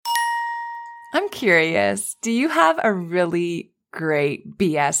I'm curious, do you have a really great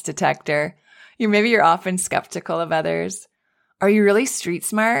BS detector? Maybe you're often skeptical of others. Are you really street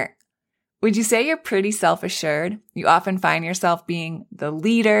smart? Would you say you're pretty self-assured? You often find yourself being the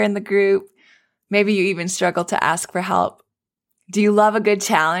leader in the group. Maybe you even struggle to ask for help. Do you love a good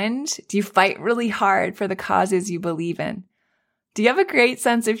challenge? Do you fight really hard for the causes you believe in? Do you have a great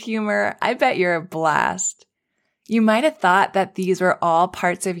sense of humor? I bet you're a blast. You might have thought that these were all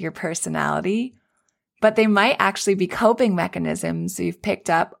parts of your personality, but they might actually be coping mechanisms you've picked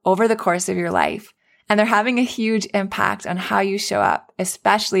up over the course of your life, and they're having a huge impact on how you show up,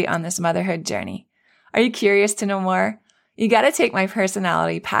 especially on this motherhood journey. Are you curious to know more? You got to take my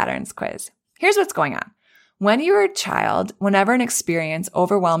personality patterns quiz. Here's what's going on. When you were a child, whenever an experience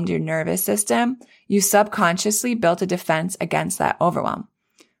overwhelmed your nervous system, you subconsciously built a defense against that overwhelm.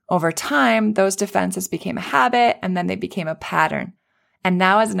 Over time, those defenses became a habit, and then they became a pattern. And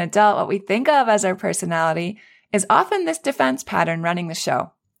now as an adult, what we think of as our personality is often this defense pattern running the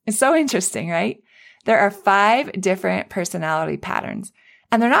show. It's so interesting, right? There are 5 different personality patterns,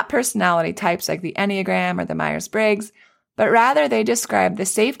 and they're not personality types like the Enneagram or the Myers-Briggs, but rather they describe the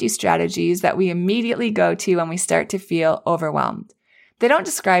safety strategies that we immediately go to when we start to feel overwhelmed. They don't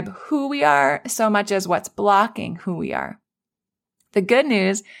describe who we are so much as what's blocking who we are. The good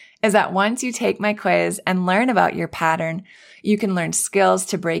news is that once you take my quiz and learn about your pattern, you can learn skills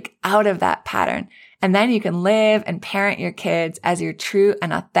to break out of that pattern. And then you can live and parent your kids as your true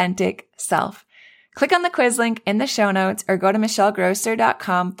and authentic self. Click on the quiz link in the show notes or go to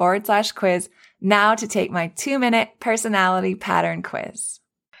michellegrosser.com/quiz now to take my 2-minute personality pattern quiz.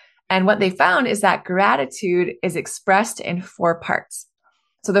 And what they found is that gratitude is expressed in 4 parts.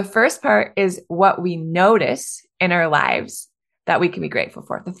 So the first part is what we notice in our lives that we can be grateful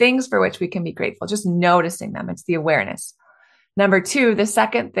for, the things for which we can be grateful, just noticing them. It's the awareness. Number 2, the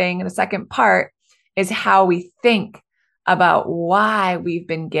second part is how we think about why we've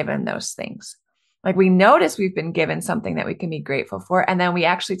been given those things. Like we notice we've been given something that we can be grateful for, and then we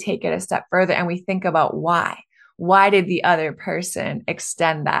actually take it a step further and we think about why. Why did the other person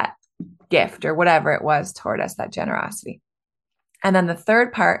extend that gift or whatever it was toward us, that generosity? And then the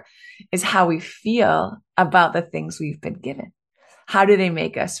third part is how we feel about the things we've been given. How do they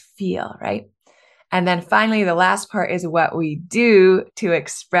make us feel, right? And then finally, the last part is what we do to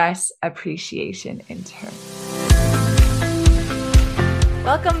express appreciation in turn.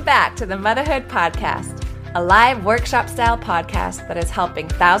 Welcome back to the Motherhood Podcast, a live workshop-style podcast that is helping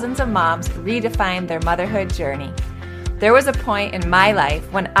thousands of moms redefine their motherhood journey. There was a point in my life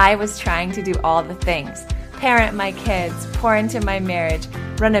when I was trying to do all the things: parent my kids, pour into my marriage,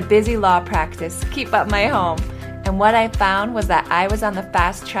 run a busy law practice, keep up my home. And what I found was that I was on the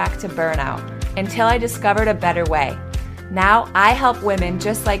fast track to burnout until I discovered a better way. Now I help women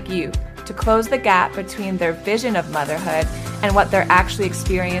just like you to close the gap between their vision of motherhood and what they're actually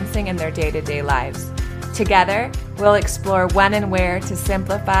experiencing in their day-to-day lives. Together, we'll explore when and where to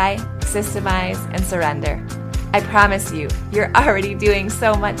simplify, systemize, and surrender. I promise you, you're already doing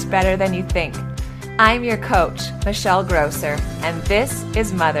so much better than you think. I'm your coach, Michelle Grosser, and this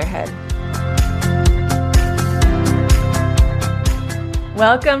is Motherhood.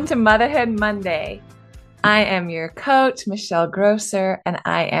 Welcome to Motherhood Monday. I am your coach, Michelle Grosser, and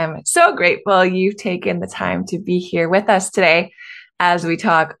I am so grateful you've taken the time to be here with us today as we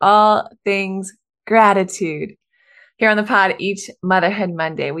talk all things gratitude. Here on the pod, each Motherhood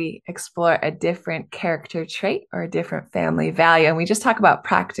Monday, we explore a different character trait or a different family value, and we just talk about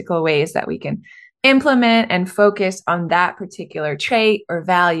practical ways that we can implement and focus on that particular trait or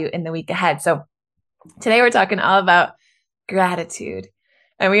value in the week ahead. So today we're talking all about gratitude.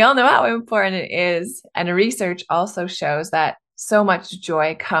 And we all know how important it is. And research also shows that so much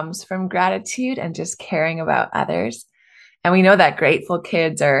joy comes from gratitude and just caring about others. And we know that grateful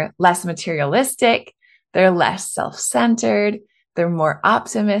kids are less materialistic, they're less self-centered, they're more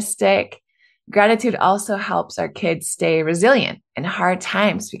optimistic. Gratitude also helps our kids stay resilient in hard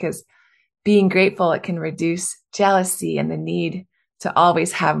times because being grateful, it can reduce jealousy and the need to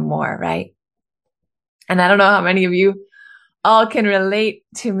always have more, right? And I don't know how many of you all can relate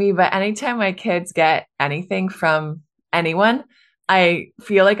to me, but anytime my kids get anything from anyone, I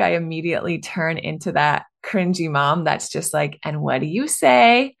feel like I immediately turn into that cringy mom that's just like, and what do you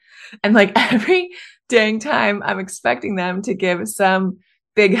say? And like every dang time I'm expecting them to give some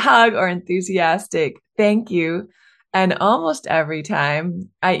big hug or enthusiastic thank you. And almost every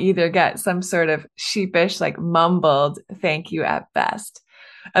time I either get some sort of sheepish, like mumbled thank you at best.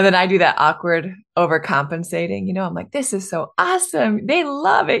 And then I do that awkward overcompensating. I'm like, this is so awesome. They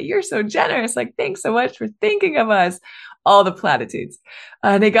love it. You're so generous. Like, thanks so much for thinking of us. all the platitudes.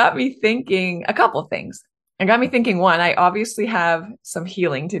 And it got me thinking a couple things. It got me thinking, one, I obviously have some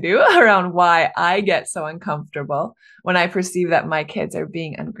healing to do around why I get so uncomfortable when I perceive that my kids are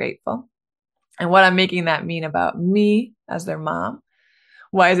being ungrateful and what I'm making that mean about me as their mom.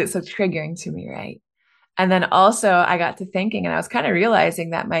 Why is it so triggering to me, right? And then also I got to thinking and I was kind of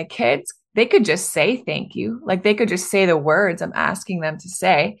realizing that my kids, they could just say thank you. Like they could just say the words I'm asking them to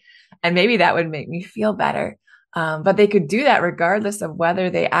say. And maybe that would make me feel better. But they could do that regardless of whether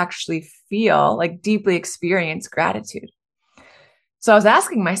they actually feel like deeply experience gratitude. So I was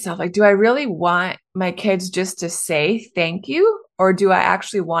asking myself, like, do I really want my kids just to say thank you? Or do I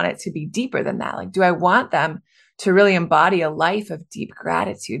actually want it to be deeper than that? Like, do I want them to really embody a life of deep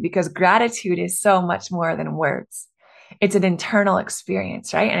gratitude? Because gratitude is so much more than words. It's an internal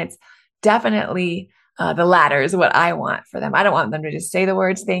experience, right? And it's definitely the latter is what I want for them. I don't want them to just say the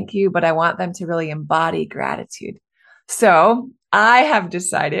words thank you, but I want them to really embody gratitude. So I have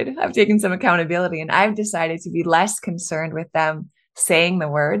decided, I've taken some accountability and I've decided to be less concerned with them saying the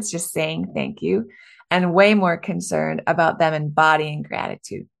words, just saying thank you, and way more concerned about them embodying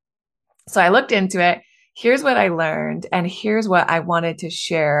gratitude. So I looked into it. Here's what I learned, and here's what I wanted to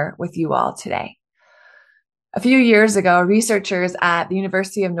share with you all today. A few years ago, researchers at the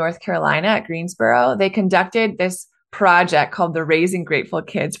University of North Carolina at Greensboro, they conducted this project called the Raising Grateful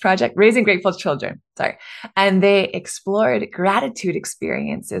Kids Project, Raising Grateful Children, sorry. And they explored gratitude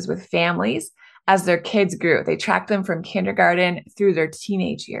experiences with families as their kids grew. They tracked them from kindergarten through their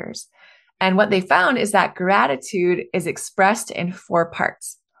teenage years. And what they found is that gratitude is expressed in 4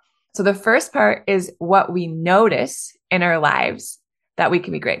 parts. So the first part is what we notice in our lives that we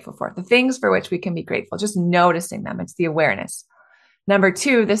can be grateful for, the things for which we can be grateful, just noticing them. It's the awareness. Number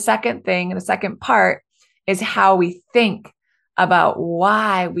 2, the second part is how we think about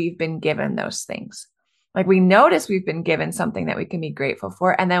why we've been given those things. Like we notice we've been given something that we can be grateful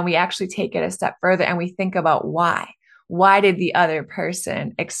for, and then we actually take it a step further and we think about why. Why did the other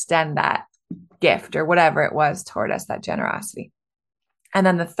person extend that gift or whatever it was toward us, that generosity? And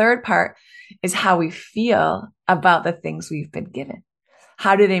then the third part is how we feel about the things we've been given.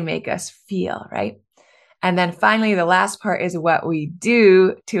 How do they make us feel, right? And then finally, the last part is what we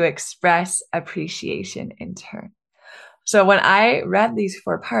do to express appreciation in turn. So when I read these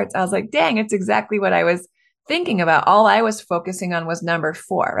 4 parts, I was like, dang, it's exactly what I was thinking about. All I was focusing on was number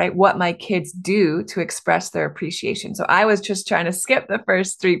 4, right? What my kids do to express their appreciation. So I was just trying to skip the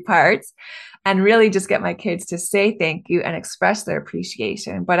first 3 parts and really just get my kids to say thank you and express their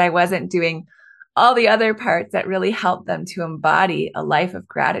appreciation. But I wasn't doing all the other parts that really help them to embody a life of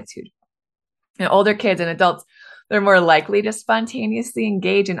gratitude. And older kids and adults, they're more likely to spontaneously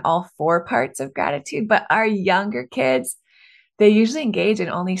engage in all 4 parts of gratitude. But our younger kids, they usually engage in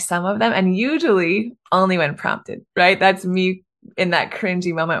only some of them, and usually only when prompted, right? That's me in that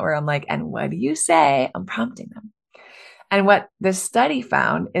cringy moment where I'm like, and what do you say? I'm prompting them. And what the study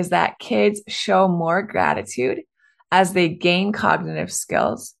found is that kids show more gratitude as they gain cognitive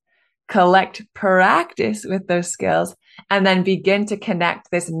skills, collect practice with those skills, and then begin to connect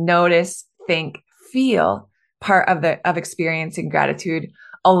this notice, think, feel part of experiencing gratitude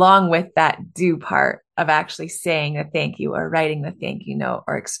along with that do part of actually saying a thank you or writing the thank you note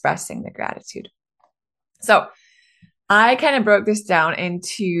or expressing the gratitude. So I kind of broke this down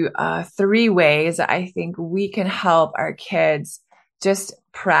into 3 ways that I think we can help our kids just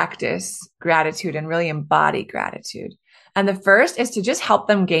practice gratitude and really embody gratitude. And the first is to just help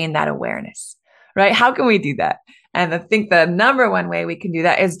them gain that awareness, right? How can we do that? And I think the number 1 way we can do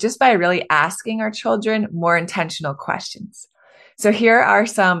that is just by really asking our children more intentional questions. So here are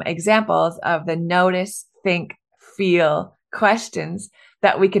some examples of the notice, think, feel questions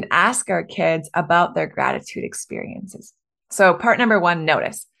that we can ask our kids about their gratitude experiences. So part number 1,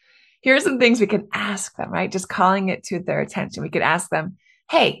 notice. Here are some things we can ask them, right? Just calling it to their attention. We could ask them,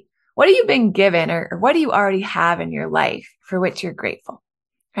 hey, what have you been given or what do you already have in your life for which you're grateful,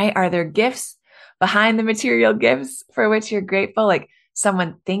 right? Are there gifts behind the material gifts for which you're grateful? Like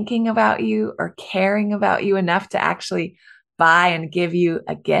someone thinking about you or caring about you enough to actually buy and give you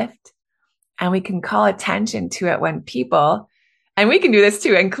a gift. And we can call attention to it when people, and we can do this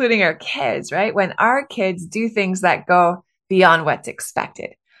too, including our kids, right? When our kids do things that go beyond what's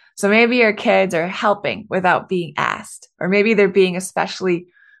expected. So maybe your kids are helping without being asked, or maybe they're being especially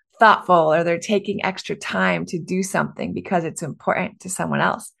thoughtful, or they're taking extra time to do something because it's important to someone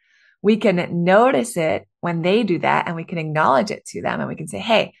else. We can notice it when they do that, and we can acknowledge it to them, and we can say,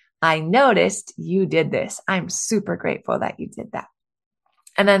 hey, I noticed you did this. I'm super grateful that you did that.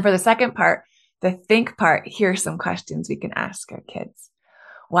 And then for the second part, the think part, here's some questions we can ask our kids.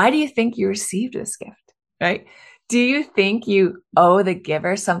 Why do you think you received this gift, right? Do you think you owe the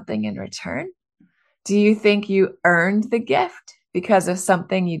giver something in return? Do you think you earned the gift because of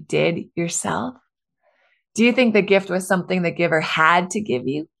something you did yourself? Do you think the gift was something the giver had to give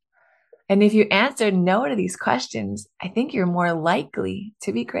you? And if you answered no to these questions, I think you're more likely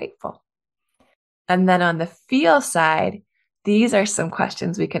to be grateful. And then on the feel side, these are some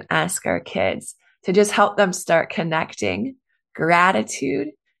questions we can ask our kids to just help them start connecting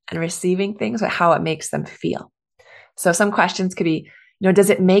gratitude and receiving things with how it makes them feel. So some questions could be, does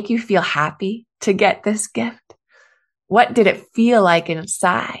it make you feel happy to get this gift? What did it feel like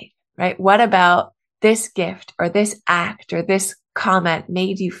inside, right? What about this gift or this act or this comment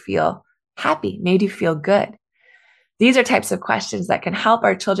made you feel happy, made you feel good? These are types of questions that can help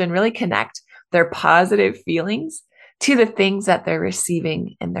our children really connect their positive feelings to the things that they're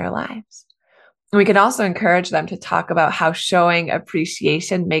receiving in their lives. And we can also encourage them to talk about how showing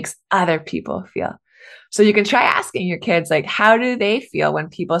appreciation makes other people feel. So you can try asking your kids, like, how do they feel when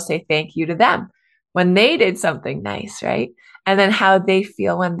people say thank you to them, when they did something nice, right? And then how they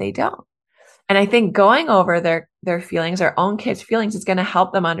feel when they don't. And I think going over their feelings, our own kids' feelings, is going to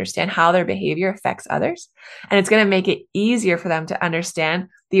help them understand how their behavior affects others. And it's going to make it easier for them to understand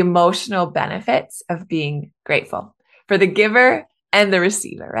the emotional benefits of being grateful for the giver and the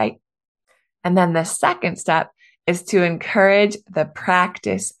receiver, right? And then the second step is to encourage the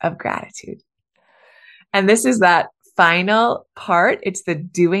practice of gratitude. And this is that final part. It's the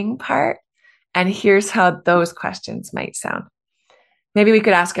doing part. And here's how those questions might sound. Maybe we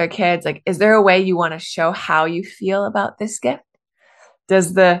could ask our kids, like, is there a way you want to show how you feel about this gift?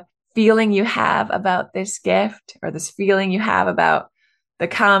 Does the feeling you have about this gift or this feeling you have about the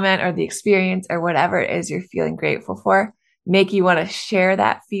comment or the experience or whatever it is you're feeling grateful for make you want to share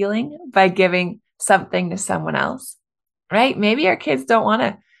that feeling by giving something to someone else, right? Maybe our kids don't want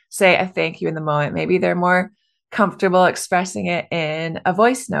to say a thank you in the moment. Maybe they're more comfortable expressing it in a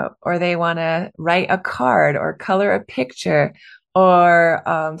voice note, or they want to write a card or color a picture or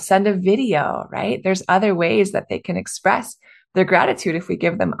send a video, right? There's other ways that they can express their gratitude if we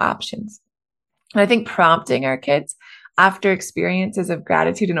give them options. And I think prompting our kids after experiences of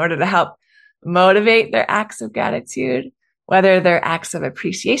gratitude in order to help motivate their acts of gratitude, whether they're acts of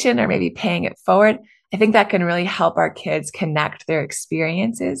appreciation or maybe paying it forward, I think that can really help our kids connect their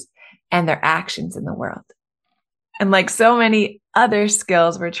experiences and their actions in the world. And like so many other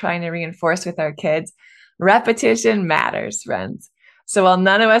skills we're trying to reinforce with our kids, repetition matters, friends. So while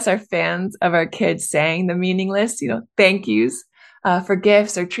none of us are fans of our kids saying the meaningless, thank yous for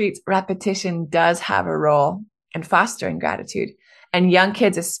gifts or treats, repetition does have a role in fostering gratitude. And young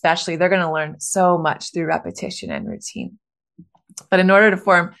kids especially, they're going to learn so much through repetition and routine. But in order to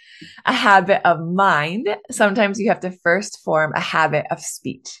form a habit of mind, sometimes you have to first form a habit of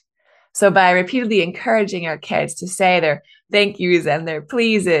speech. So by repeatedly encouraging our kids to say their thank yous and their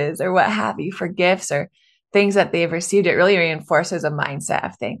pleases or what have you for gifts or things that they've received, it really reinforces a mindset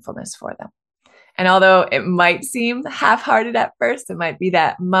of thankfulness for them. And although it might seem half-hearted at first, it might be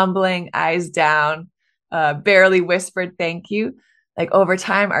that mumbling, eyes down, barely whispered thank you. Like over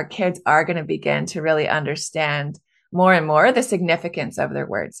time, our kids are going to begin to really understand more and more the significance of their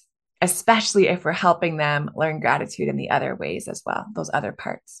words, especially if we're helping them learn gratitude in the other ways as well, those other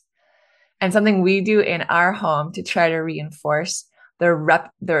parts. And something we do in our home to try to reinforce the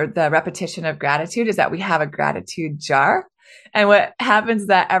repetition of gratitude is that we have a gratitude jar. And what happens is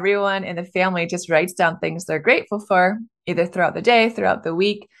that everyone in the family just writes down things they're grateful for, either throughout the day, throughout the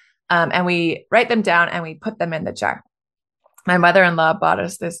week, and we write them down and we put them in the jar. My mother-in-law bought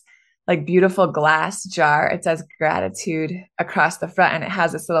us this like beautiful glass jar. It says gratitude across the front, and it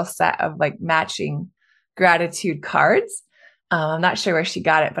has this little set of like matching gratitude cards. I'm not sure where she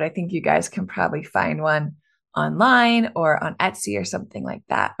got it, but I think you guys can probably find one online or on Etsy or something like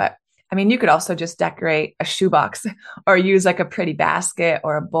that. But I mean, you could also just decorate a shoebox or use like a pretty basket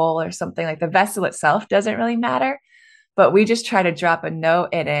or a bowl or something. Like the vessel itself doesn't really matter, but we just try to drop a note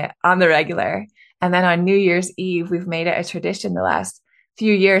in it on the regular. And then on New Year's Eve, we've made it a tradition the last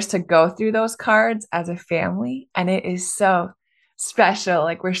few years to go through those cards as a family. And it is so special.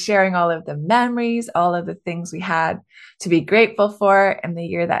 Like we're sharing all of the memories, all of the things we had to be grateful for in the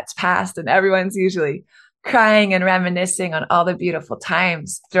year that's passed. And everyone's usually crying and reminiscing on all the beautiful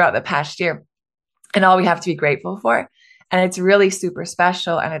times throughout the past year and all we have to be grateful for. And it's really super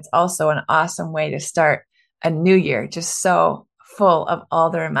special. And it's also an awesome way to start a new year, just so full of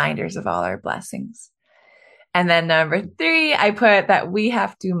all the reminders of all our blessings. And then number 3, I put that we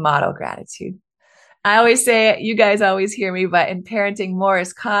have to model gratitude. I always say it, you guys always hear me, but in parenting, more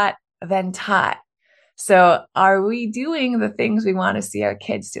is caught than taught. So are we doing the things we want to see our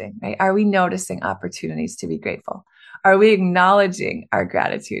kids doing, right? Are we noticing opportunities to be grateful? Are we acknowledging our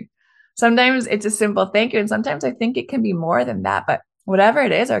gratitude? Sometimes it's a simple thank you. And sometimes I think it can be more than that. But whatever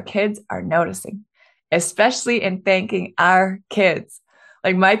it is, our kids are noticing, especially in thanking our kids.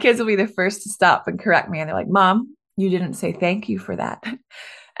 Like my kids will be the first to stop and correct me. And they're like, Mom, you didn't say thank you for that.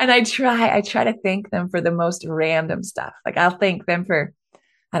 And I try to thank them for the most random stuff. Like I'll thank them for,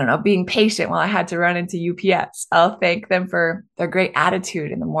 I don't know, being patient while I had to run into UPS. I'll thank them for their great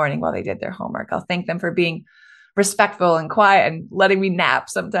attitude in the morning while they did their homework. I'll thank them for being respectful and quiet and letting me nap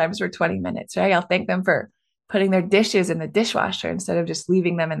sometimes for 20 minutes, right? I'll thank them for putting their dishes in the dishwasher instead of just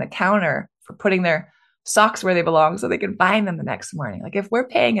leaving them in the counter, for putting their socks where they belong so they can find them the next morning. Like if we're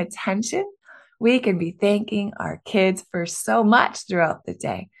paying attention, we can be thanking our kids for so much throughout the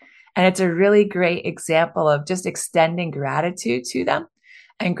day. And it's a really great example of just extending gratitude to them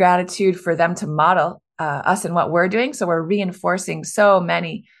and gratitude for them to model us and what we're doing. So we're reinforcing so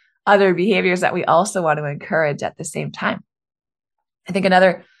many other behaviors that we also want to encourage at the same time. I think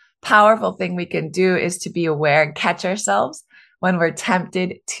another powerful thing we can do is to be aware and catch ourselves when we're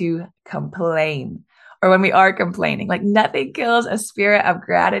tempted to complain or when we are complaining. Like nothing kills a spirit of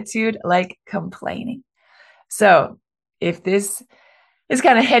gratitude like complaining. So if this is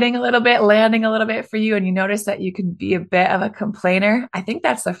kind of hitting a little bit, landing a little bit for you, and you notice that you can be a bit of a complainer, I think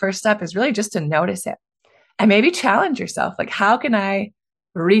that's the first step, is really just to notice it and maybe challenge yourself. Like, how can I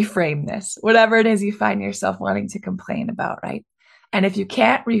reframe this? Whatever it is you find yourself wanting to complain about, right? And if you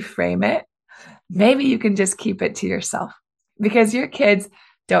can't reframe it, maybe you can just keep it to yourself, because your kids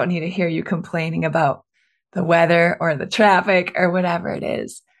don't need to hear you complaining about the weather or the traffic or whatever it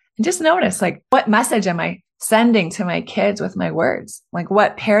is. And just notice, like, what message am I sending to my kids with my words? Like,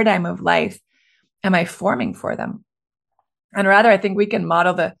 what paradigm of life am I forming for them? And rather, I think we can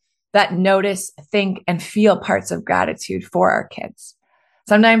model that notice, think, and feel parts of gratitude for our kids.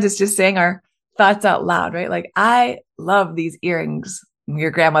 Sometimes it's just saying our thoughts out loud, right? Like, I love these earrings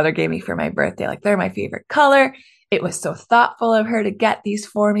your grandmother gave me for my birthday. Like, they're my favorite color. It was so thoughtful of her to get these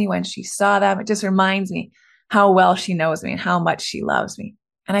for me when she saw them. It just reminds me how well she knows me and how much she loves me.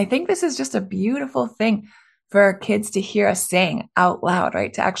 And I think this is just a beautiful thing for our kids to hear us saying out loud,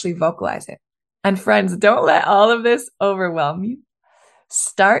 right? To actually vocalize it. And friends, don't let all of this overwhelm you.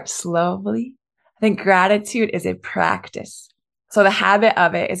 Start slowly. I think gratitude is a practice. So the habit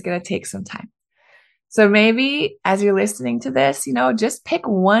of it is going to take some time. So maybe as you're listening to this, just pick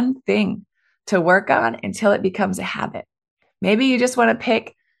one thing to work on until it becomes a habit. Maybe you just want to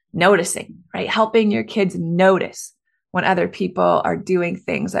pick noticing, right? Helping your kids notice when other people are doing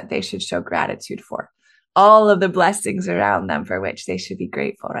things that they should show gratitude for. All of the blessings around them for which they should be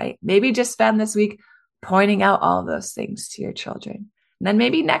grateful, right? Maybe just spend this week pointing out all of those things to your children. And then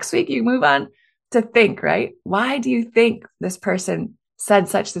maybe next week you move on to think, right? Why do you think this person said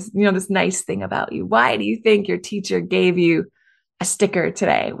this nice thing about you? Why do you think your teacher gave you a sticker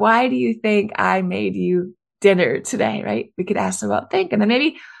today? Why do you think I made you dinner today, right? We could ask them about think. And then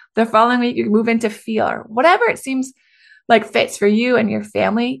maybe the following week you move into feel, or whatever it seems like fits for you and your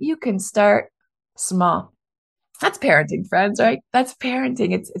family. You can start small. That's parenting, friends, right? That's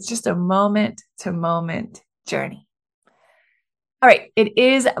parenting. It's just a moment to moment journey. All right. It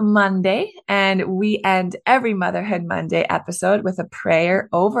is Monday, and we end every Motherhood Monday episode with a prayer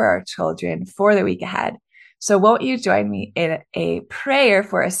over our children for the week ahead. So won't you join me in a prayer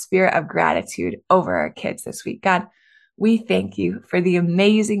for a spirit of gratitude over our kids this week? God, we thank you for the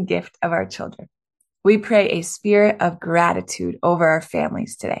amazing gift of our children. We pray a spirit of gratitude over our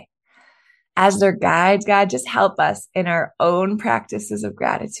families today. As their guides, God, just help us in our own practices of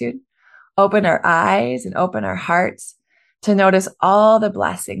gratitude. Open our eyes and open our hearts to notice all the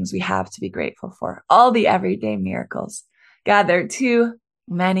blessings we have to be grateful for, all the everyday miracles. God, there are too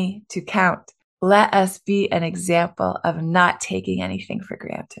many to count. Let us be an example of not taking anything for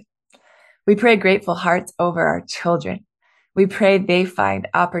granted. We pray grateful hearts over our children. We pray they find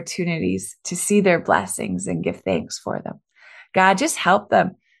opportunities to see their blessings and give thanks for them. God, just help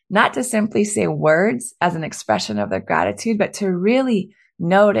them not to simply say words as an expression of their gratitude, but to really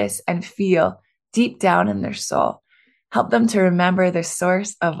notice and feel deep down in their soul. Help them to remember the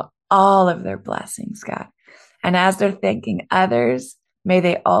source of all of their blessings, God. And as they're thanking others, may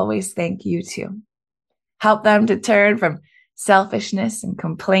they always thank you too. Help them to turn from selfishness and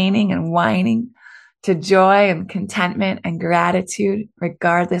complaining and whining to joy and contentment and gratitude,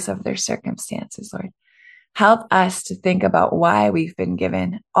 regardless of their circumstances, Lord. Help us to think about why we've been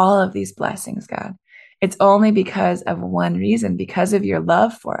given all of these blessings, God. It's only because of one reason, because of your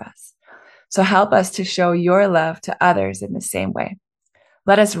love for us. So help us to show your love to others in the same way.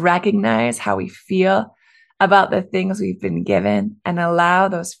 Let us recognize how we feel about the things we've been given and allow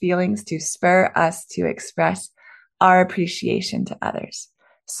those feelings to spur us to express our appreciation to others.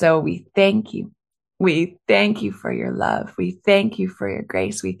 So we thank you. We thank you for your love. We thank you for your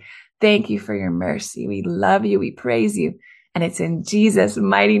grace. We thank you for your mercy. We love you. We praise you. And it's in Jesus'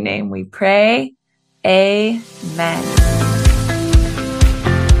 mighty name we pray. Amen.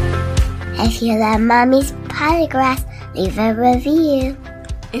 If you love Mommy's Podcast, leave a review.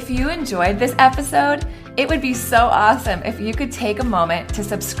 If you enjoyed this episode, it would be so awesome if you could take a moment to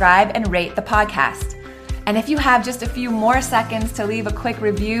subscribe and rate the podcast. And if you have just a few more seconds to leave a quick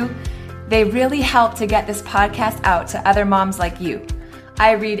review, they really help to get this podcast out to other moms like you.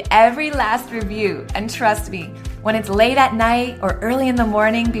 I read every last review, and trust me, when it's late at night or early in the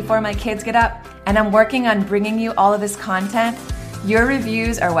morning before my kids get up and I'm working on bringing you all of this content, your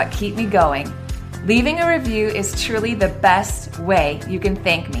reviews are what keep me going. Leaving a review is truly the best way you can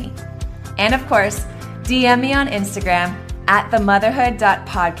thank me. And of course, DM me on Instagram at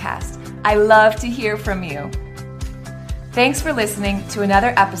themotherhood.podcast. I love to hear from you. Thanks for listening to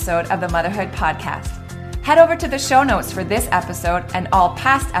another episode of the Motherhood Podcast. Head over to the show notes for this episode and all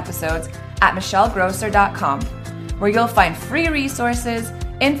past episodes at michellegrosser.com, where you'll find free resources,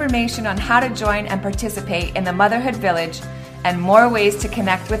 information on how to join and participate in the Motherhood Village, and more ways to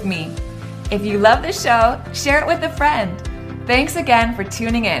connect with me. If you love the show, share it with a friend. Thanks again for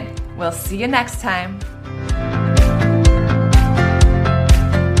tuning in. We'll see you next time.